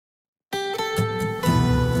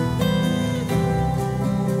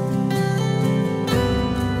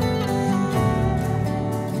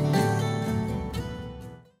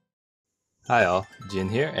Hi all, Jin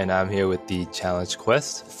here, and I'm here with the challenge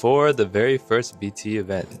quest for the very first BT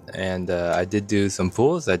event. And I did do some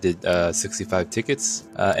pools. I did 65 tickets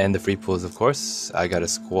and the free pools, of course. I got a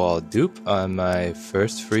Squall dupe on my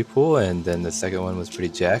first free pool, and then the second one was pretty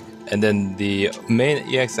jack. And then the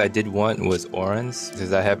main EX I did want was Auron's,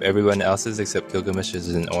 because I have everyone else's except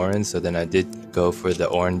Gilgamesh's and Auron, so then I did go for the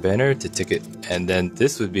Auron banner to ticket. And then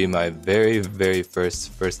this would be my very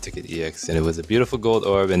first ticket EX, and it was a beautiful gold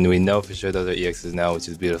orb, and we know for sure those are EXs now, which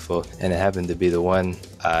is beautiful. And it happened to be the one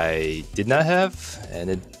I did not have,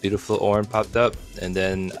 and a beautiful Auron popped up. And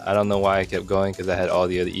then I don't know why I kept going, because I had all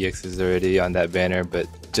the other EXs already on that banner, but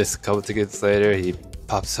just a couple tickets later he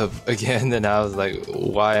pops up again, and I was like,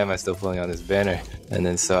 why am I still pulling on this banner? And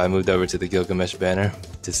then so I moved over to the Gilgamesh banner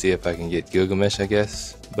to see if I can get Gilgamesh, I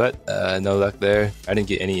guess. But no luck there. I didn't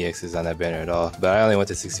get any EXs on that banner at all, but I only went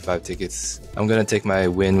to 65 tickets. I'm gonna take my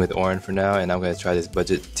win with Auron for now, and I'm gonna try this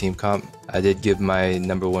budget team comp. I did give my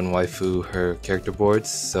number one waifu her character boards,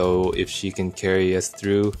 so if she can carry us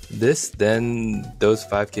through this, then those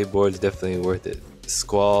 5k boards definitely worth it.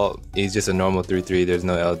 Squall, he's just a normal 3-3, there's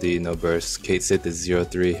no LD, no burst. Cait Sith is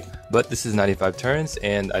 0-3. But this is 95 turns,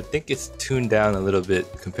 and I think it's tuned down a little bit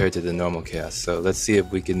compared to the normal chaos. So let's see if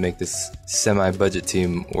we can make this semi-budget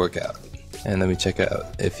team work out. And let me check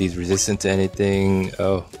out if he's resistant to anything.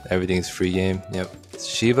 Oh, everything's free game. Yep.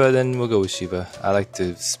 Shiva, then we'll go with Shiva. I like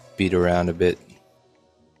to speed around a bit.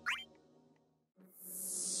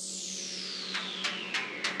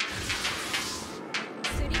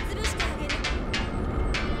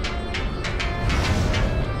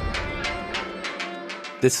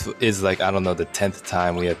 This is like, I don't know, the 10th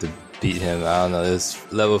time we have to beat him. I don't know, there's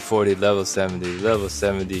level 40, level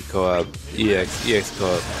 70 co-op, EX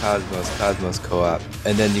co-op, Cosmos co-op.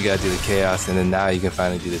 And then you gotta do the chaos, and then now you can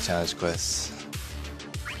finally do the challenge quest.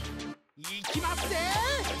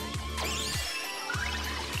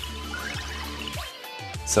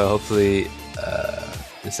 So hopefully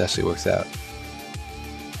this actually works out.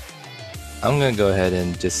 I'm gonna go ahead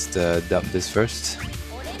and just dump this first.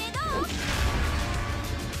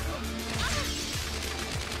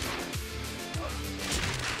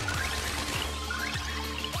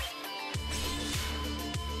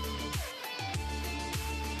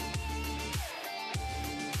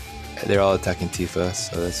 They're all attacking Tifa,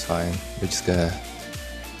 so that's fine. We're just gonna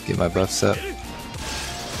get my buffs up.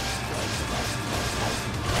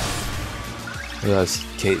 We'll have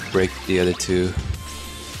Cait break the other two.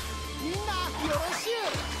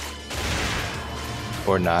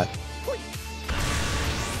 Or not.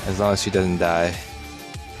 As long as she doesn't die.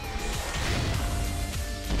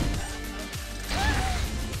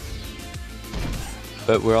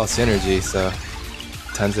 But we're all synergy, so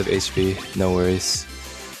tons of HP, no worries.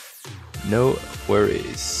 No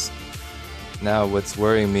worries. Now what's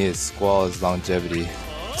worrying me is Squall's longevity,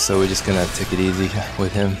 so we're just gonna take it easy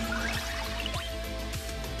with him.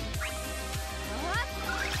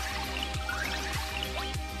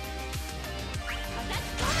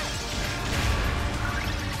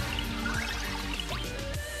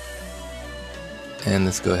 And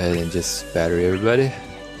let's go ahead and just battery everybody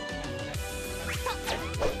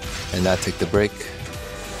and not take the break.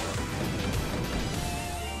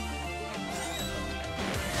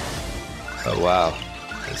 Oh wow,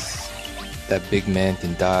 that big man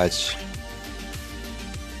can dodge.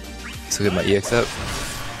 Let's look at my EX up.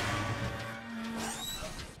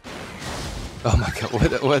 Oh my god,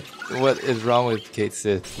 what is wrong with Cait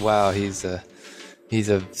Sith? Wow, he's a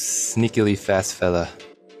sneakily fast fella.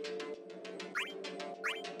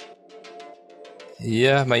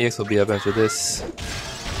 Yeah, my EX will be up after this.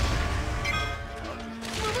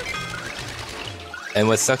 And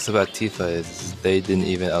what sucks about Tifa is they didn't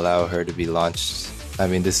even allow her to be launched. I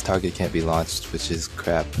mean, this target can't be launched, which is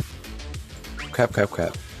crap. Crap. I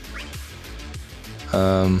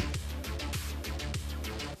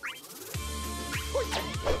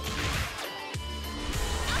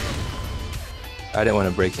didn't want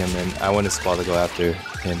to break him, and I wanted Squall to go after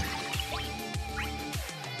him.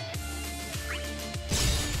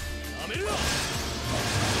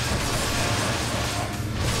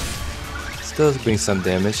 Still bring some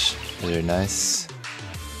damage, very nice.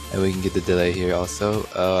 And we can get the delay here also.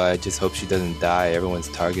 Oh, I just hope she doesn't die, everyone's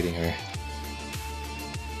targeting her.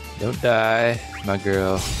 Don't die, my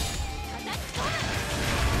girl.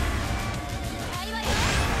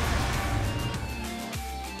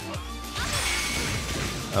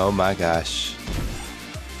 Oh my gosh.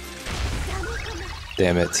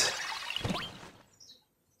 Damn it.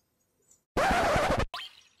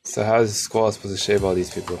 So how is Squall supposed to shave all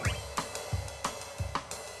these people?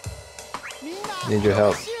 Need your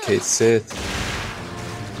help, Cait Sith.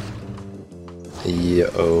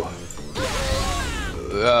 Yo.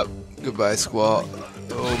 Goodbye, Squall.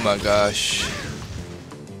 Oh my gosh.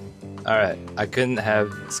 Alright, I couldn't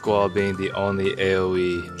have Squall being the only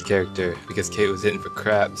AoE character because Cait was hitting for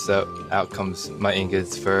crap, so out comes my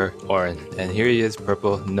ingots for Auron. And here he is,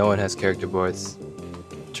 purple. No one has character boards.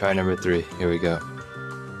 Try number 3. Here we go.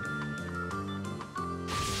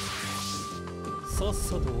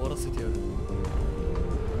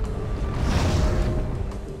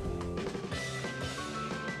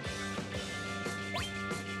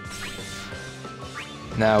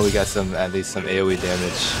 Now we got at least some AoE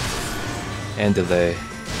damage and delay.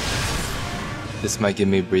 This might give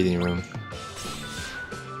me breathing room.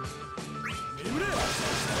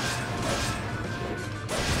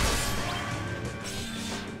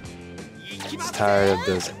 Just tired of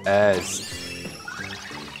those ads.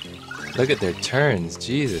 Look at their turns,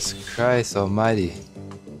 Jesus Christ almighty.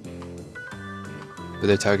 But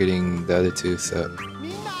they're targeting the other two, so.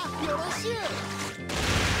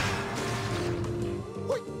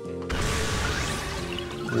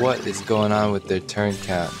 What is going on with their turn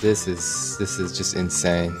count? This is just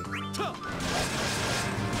insane.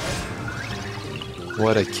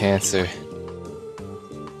 What a cancer.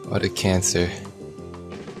 What a cancer.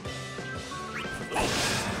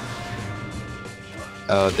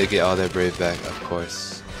 Oh, they get all their brave back, of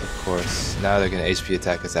course. Of course. Now they're gonna HP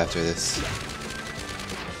attack us after this.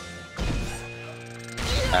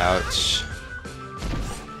 Ouch.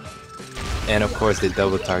 And of course they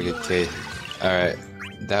double target Cait. Alright.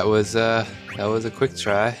 That was a quick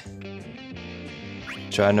try.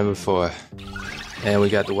 Try number 4. And we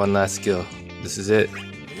got the one last skill. This is it.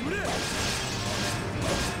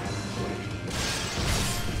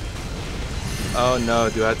 Oh no,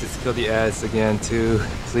 do I have to kill the ads again too?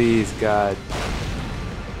 Please, God.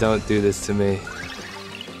 Don't do this to me.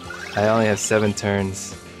 I only have 7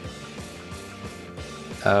 turns.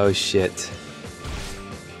 Oh shit.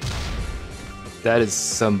 That is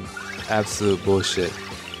some absolute bullshit.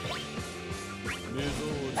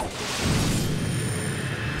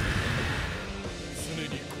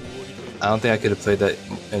 I don't think I could have played that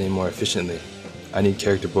any more efficiently. I need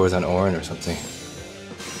character boards on Auron or something.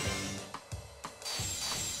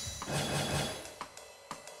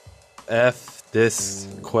 F this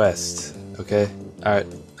quest, okay? Alright,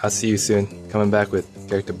 I'll see you soon. Coming back with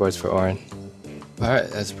character boards for Auron.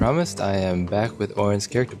 Alright, as promised, I am back with Auron's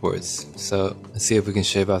character boards. So, let's see if we can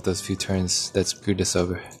shave off those few turns that screwed us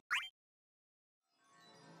over.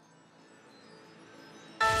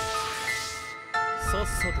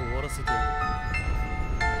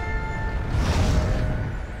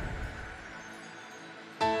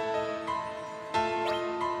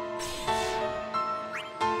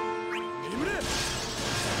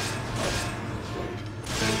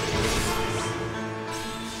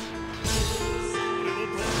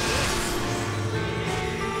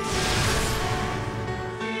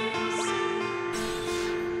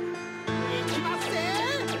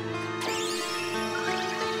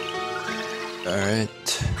 Alright.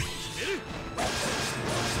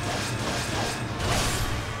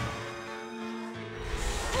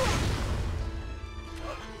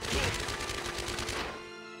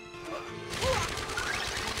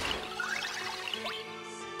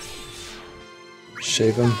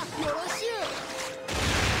 Shave him.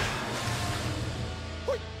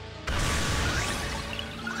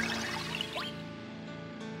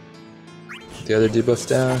 The other debuff's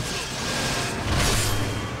down.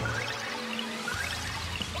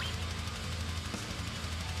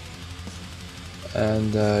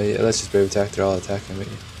 And yeah, let's just brave attack. They're all attacking me.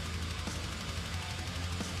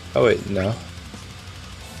 Oh wait, no.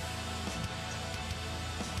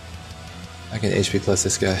 I can HP plus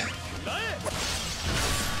this guy.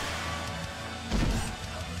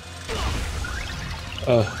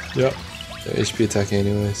 Oh, yep. They're HP attacking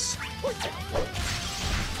anyways.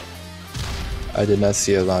 I did not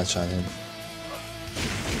see a launch on him.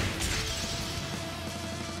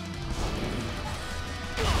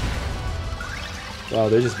 Wow,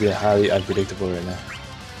 they're just being highly unpredictable right now.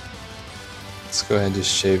 Let's go ahead and just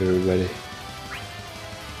shave everybody.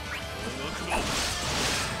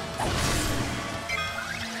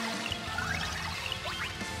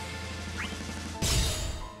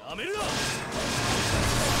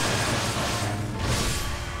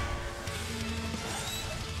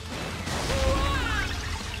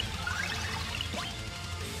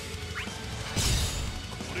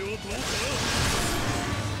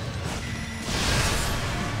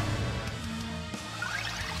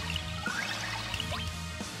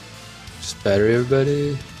 Just battery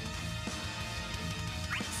everybody.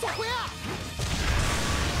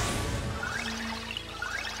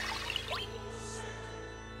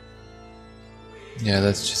 Yeah,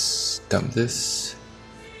 let's just dump this.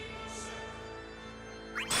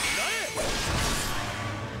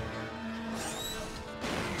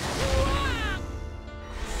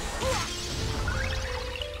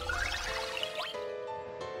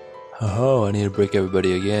 Oh, I need to break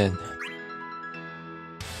everybody again.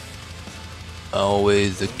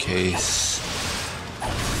 Always the case.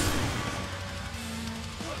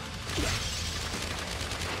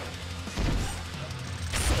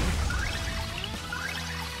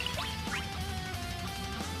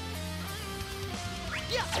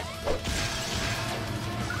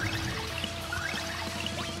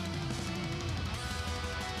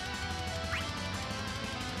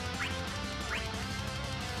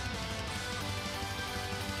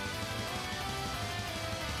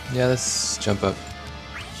 Yeah, let's jump up.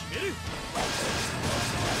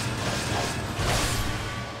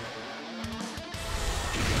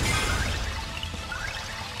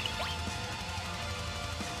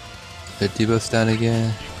 The debuff's down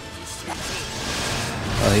again.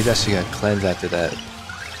 Oh, he's actually got cleanse after that.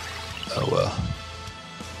 Oh well.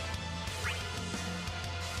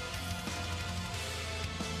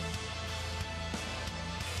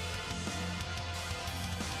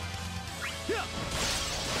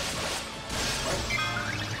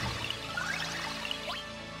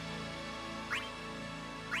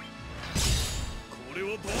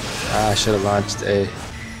 I should have launched A.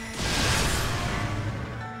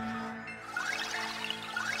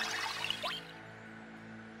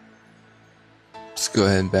 Let's go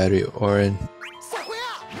ahead and battery Auron.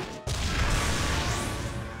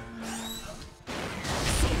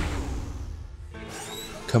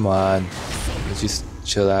 Come on, let's just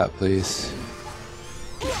chill out, please.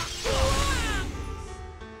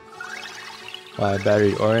 Wow, I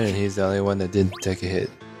battered Auron and he's the only one that didn't take a hit.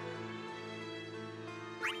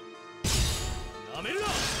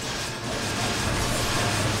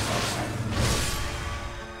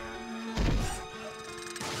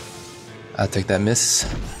 I'll take that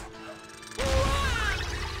miss.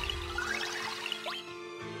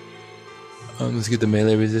 Let's get the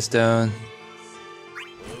melee resist down.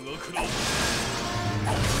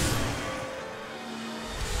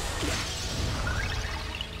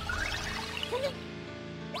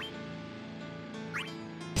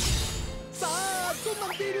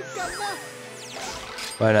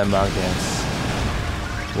 Why did I Mog Dance?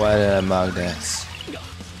 Why did I Mog Dance?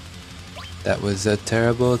 That was a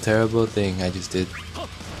terrible, terrible thing I just did.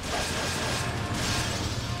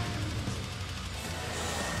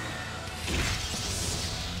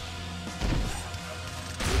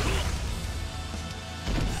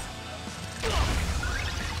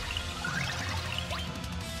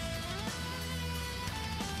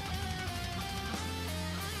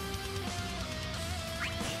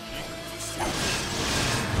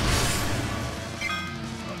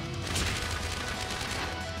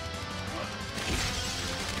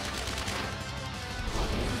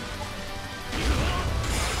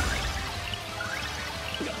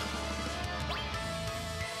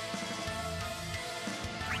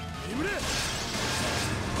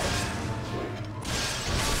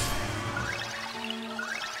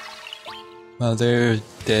 Well, they're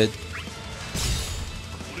dead.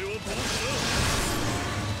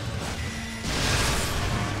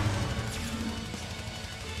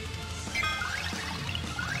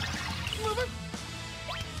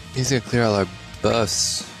 He's gonna clear all our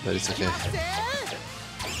buffs, but it's okay.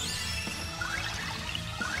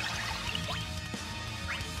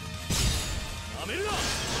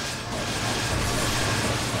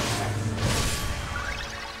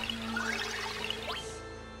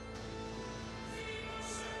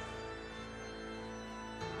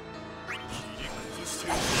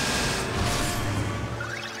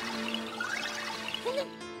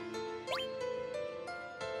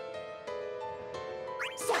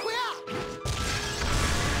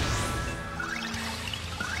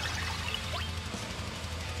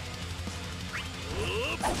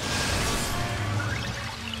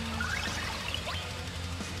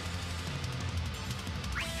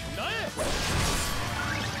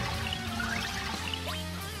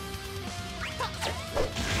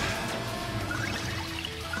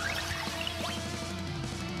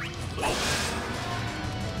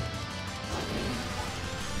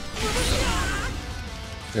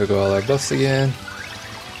 There go all our buffs again.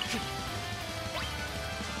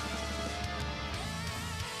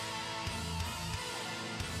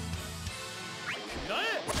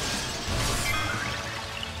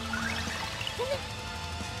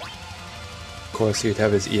 Of course, he'd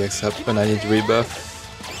have his EX up when I need to rebuff.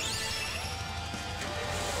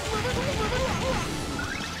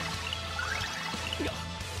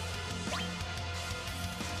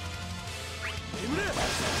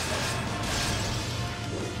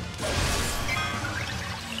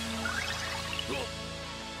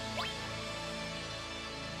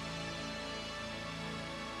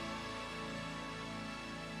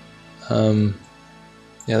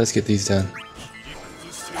 Yeah, let's get these done.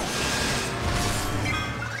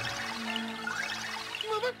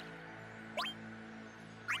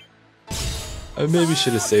 I maybe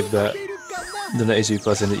should have saved that. Done the HP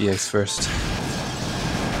plus and the EX first.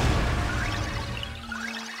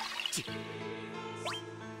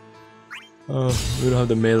 Oh, we don't have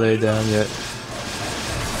the melee down yet.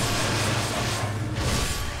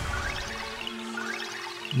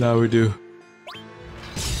 Now we do.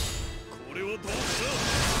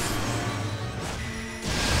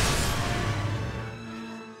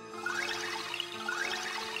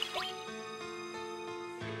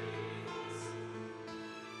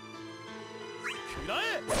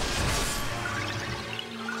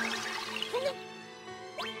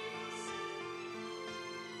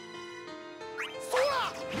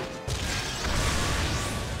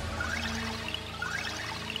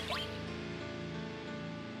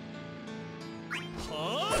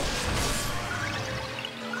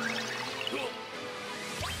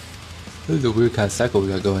 This is a weird kind of cycle we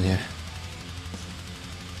got going here.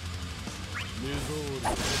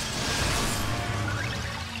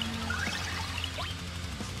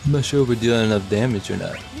 I'm not sure if we're dealing enough damage or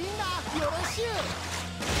not.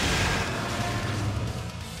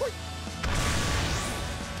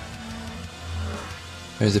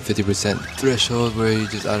 There's a 50% threshold where you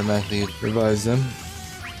just automatically revives them.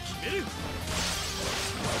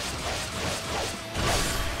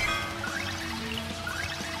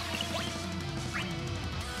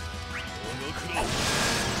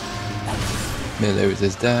 Melee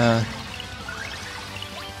resist down.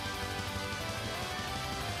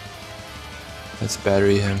 Let's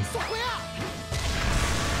battery him.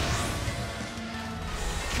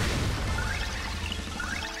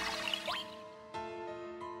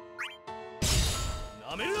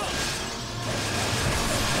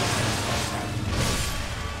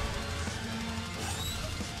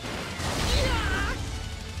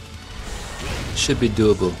 Should be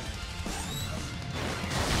doable.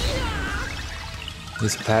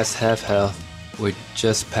 He's past half health. We're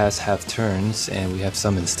just past half turns, and we have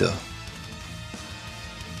summon still.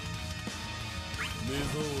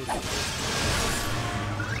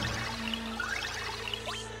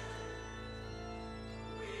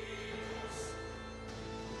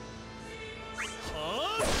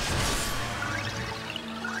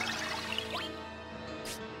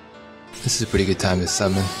 This is a pretty good time to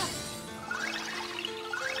summon.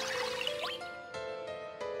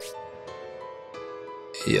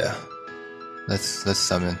 Yeah, let's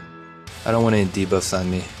summon. I don't want any debuffs on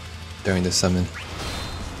me during the summon.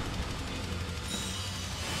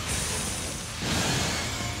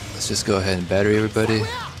 Let's just go ahead and battery everybody.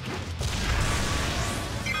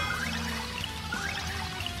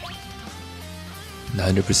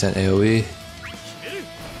 %, AoE.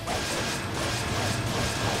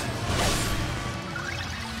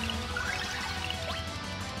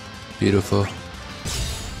 Beautiful.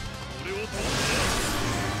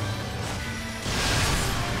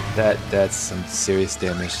 That's some serious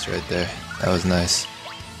damage right there. That was nice.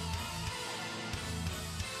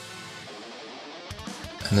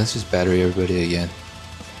 And let's just battery everybody again.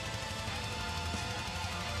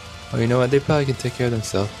 Oh, you know what? They probably can take care of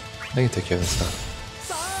themselves. They can take care of themselves.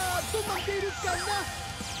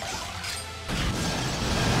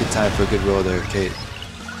 Good time for a good roll there, Cait.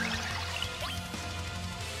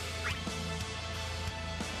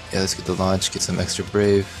 Yeah, let's get the launch, get some extra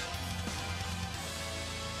brave.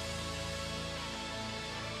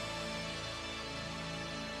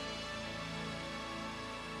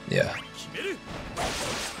 Yeah.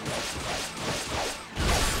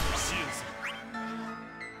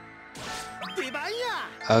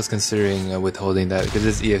 I was considering withholding that because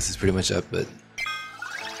this EX is pretty much up, but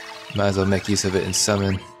might as well make use of it and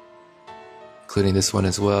summon, including this one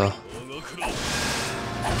as well.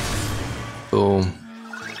 Boom.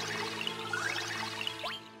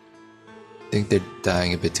 I think they're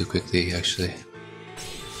dying a bit too quickly, actually.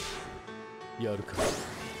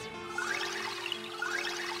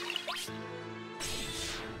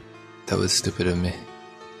 That was stupid of me.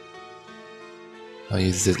 I'll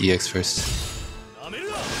use this EX first.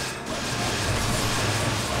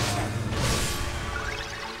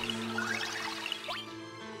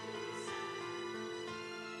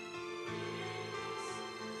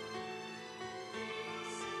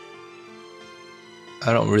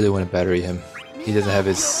 I don't really want to battery him. He doesn't have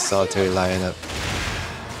his solitary lion up.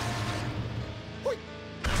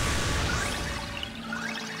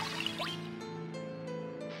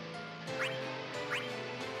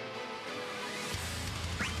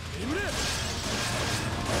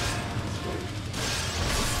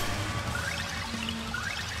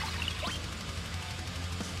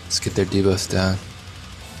 Let's get their debuffs down.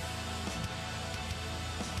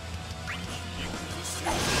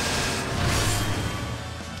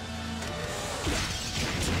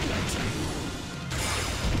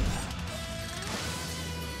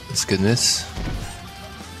 That's good miss.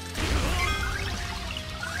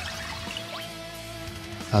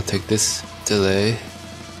 I'll take this delay.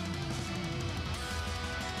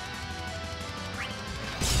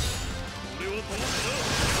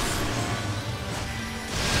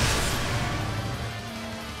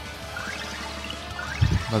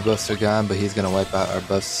 My buffs are gone, but he's gonna wipe out our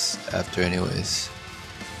buffs after anyways.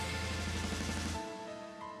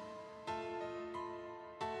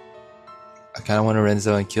 I kinda wanna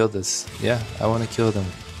Renzo and kill this. Yeah, I wanna kill them.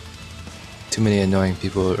 Too many annoying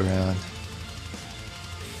people around.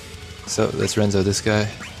 So let's Renzo this guy.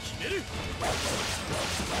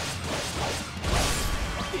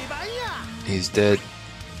 He's dead.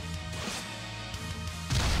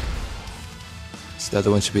 So the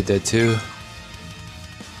other one should be dead too.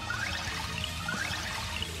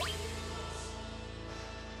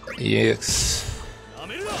 EX.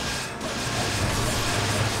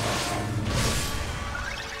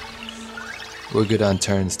 We're good on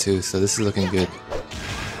turns too, so this is looking good.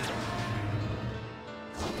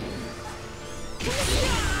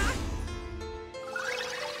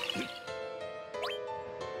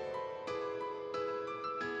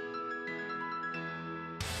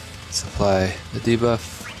 Supply the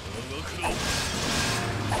debuff.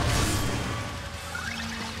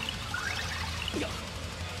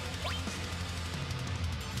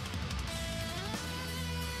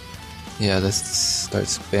 Yeah, let's start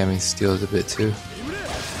spamming steals a bit too.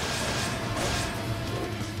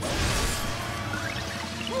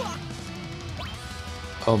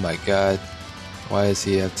 Oh my god. Why does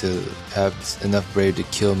he have to have enough brave to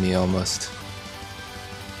kill me almost?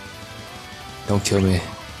 Don't kill me.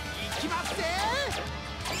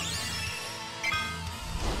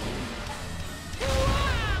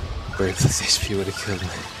 Brave plus HP would have killed me.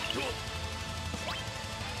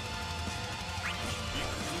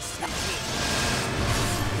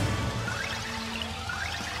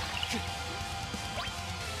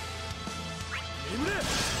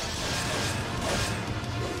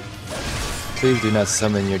 Please do not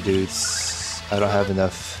summon your dudes. I don't have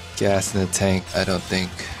enough gas in the tank, I don't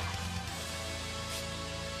think.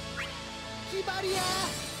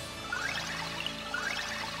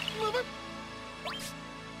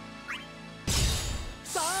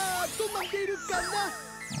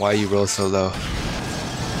 Why you roll so low?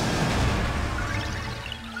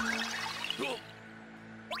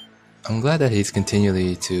 I'm glad that he's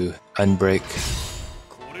continually to unbreak.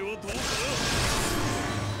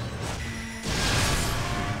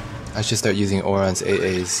 I should start using Auron's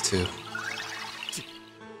AAs too.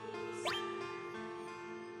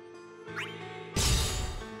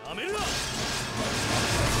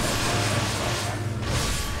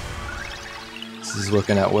 This is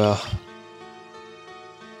working out well.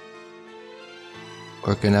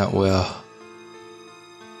 Working out well.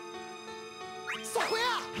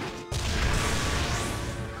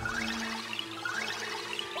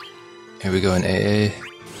 Here we go in AA.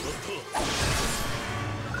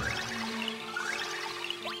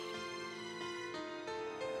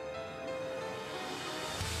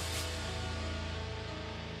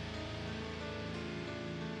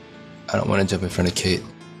 I don't want to jump in front of Cait.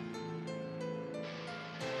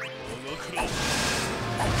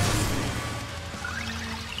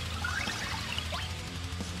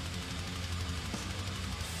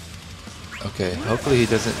 Okay, hopefully he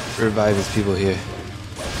doesn't revive his people here.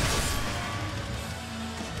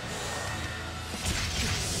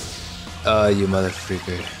 Oh, you mother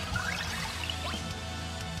freaker.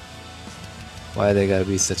 Why they gotta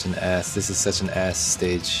be such an ass? This is such an ass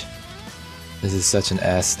stage. This is such an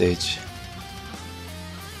ass stage.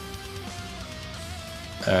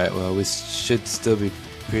 Alright, well, we should still be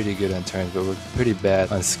pretty good on turns, but we're pretty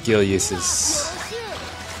bad on skill uses.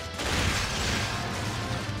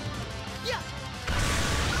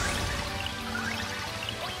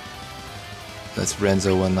 Let's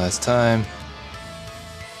Renzo one last time.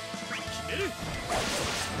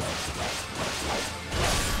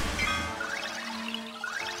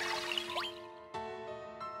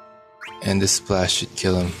 And this splash should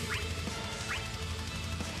kill him.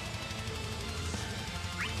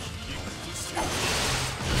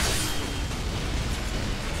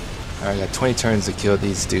 Alright, I got 20 turns to kill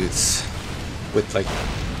these dudes with like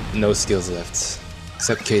no skills left.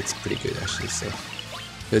 Except Cait's pretty good actually, so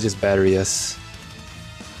he'll just battery us.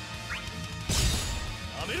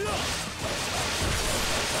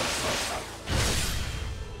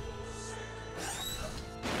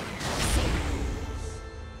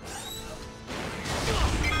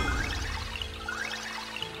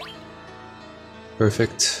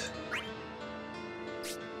 Perfect.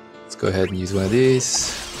 Let's go ahead and use one of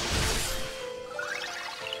these.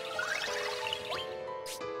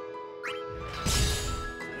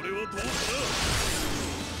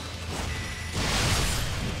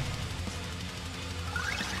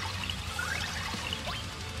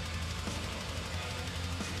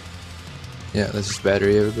 Yeah, let's just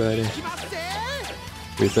battery everybody.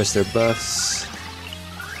 Refresh their buffs.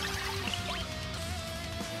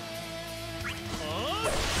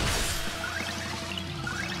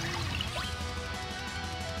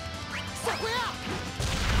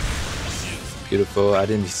 Beautiful. I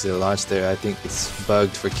didn't see the launch there. I think it's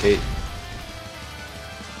bugged for Cait.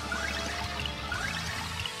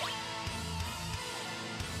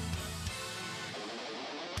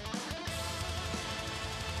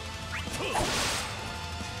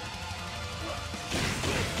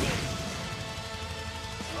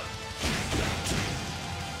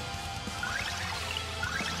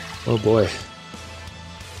 Oh boy.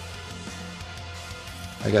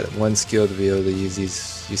 I got one skill to be able to use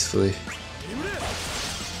these usefully.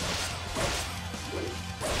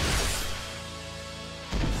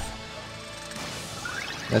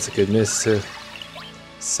 That's a good miss too.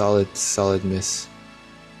 Solid miss.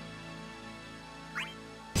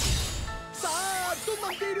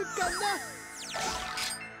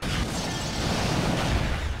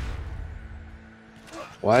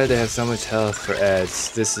 Why do they have so much health for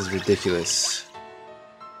ads? This is ridiculous.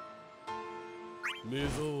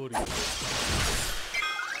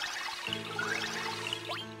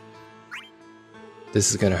 This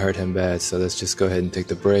is gonna hurt him bad, so let's just go ahead and take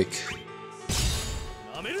the break.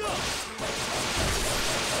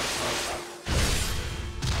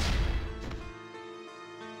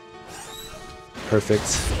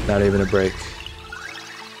 Perfect, not even a break.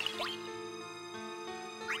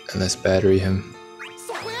 And let's battery him.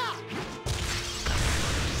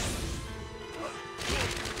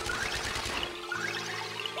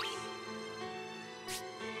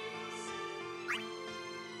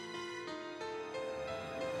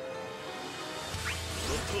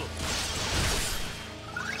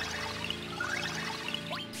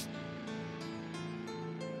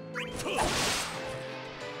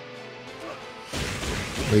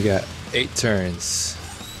 We got 8 turns.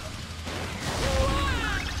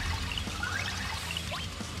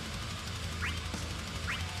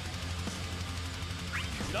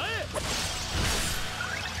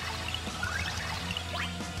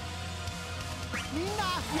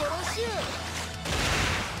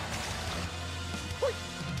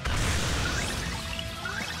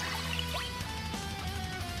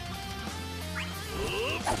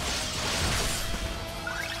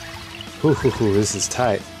 Ooh, this is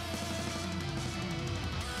tight.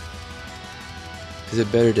 Is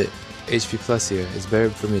it better to HP plus here? It's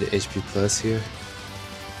better for me to HP plus here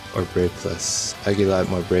or Brave plus. I get a lot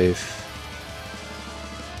more Brave.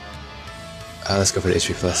 Let's go for the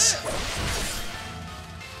HP plus.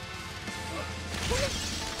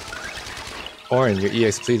 Auron, your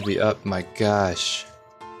EX please be up. My gosh.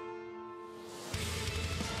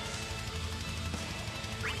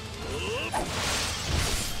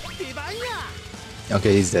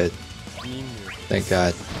 Okay, he's dead. Thank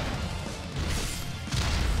God.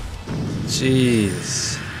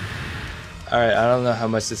 Jeez. Alright, I don't know how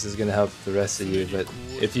much this is going to help the rest of you, but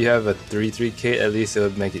if you have a 3-3 Cait, at least it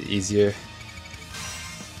would make it easier.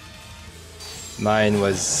 Mine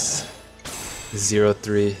was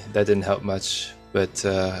 0-3. That didn't help much, but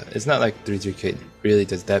it's not like 3-3 Cait really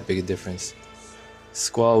does that big a difference.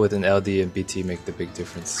 Squall with an LD and BT make the big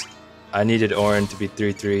difference. I needed Auron to be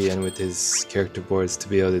 3-3 and with his character boards to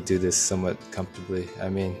be able to do this somewhat comfortably. I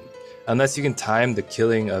mean, unless you can time the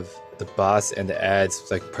killing of the boss and the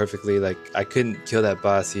ads like perfectly, like I couldn't kill that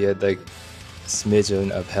boss. He had like a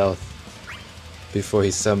smidgen of health before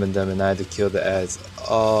he summoned them and I had to kill the ads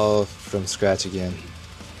all from scratch again.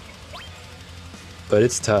 But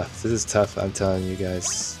it's tough. This is tough, I'm telling you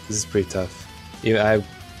guys. This is pretty tough. Even I have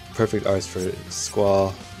perfect arts for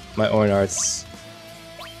Squall. My Auron arts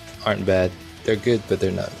aren't bad. They're good, but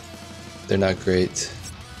they're not great.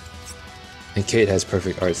 And Cait has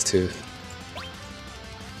perfect arts too.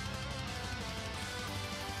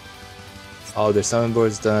 All of their summon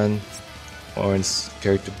boards done. Auron's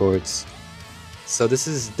character boards. So this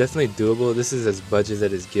is definitely doable. This is as budget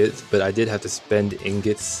as it gets, but I did have to spend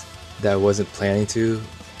ingots that I wasn't planning to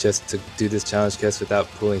just to do this challenge quest without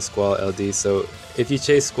pulling Squall LD. So if you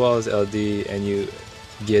chase Squall's LD and you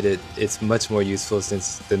get it, it's much more useful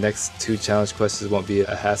since the next 2 challenge quests won't be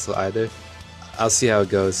a hassle either. I'll see how it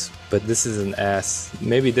goes, but this is an ass.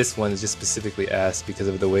 Maybe this one is just specifically ass because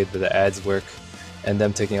of the way that the ads work and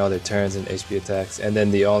them taking all their turns and HP attacks, and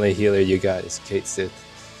then the only healer you got is Cait Sith.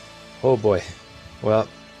 Oh boy. Well,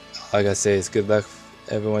 all I gotta say is good luck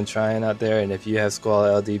everyone trying out there, and if you have Squall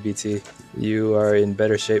LDBT, you are in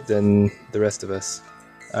better shape than the rest of us.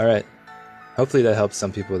 Alright, hopefully that helps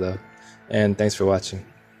some people though, and thanks for watching.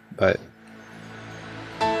 Bye.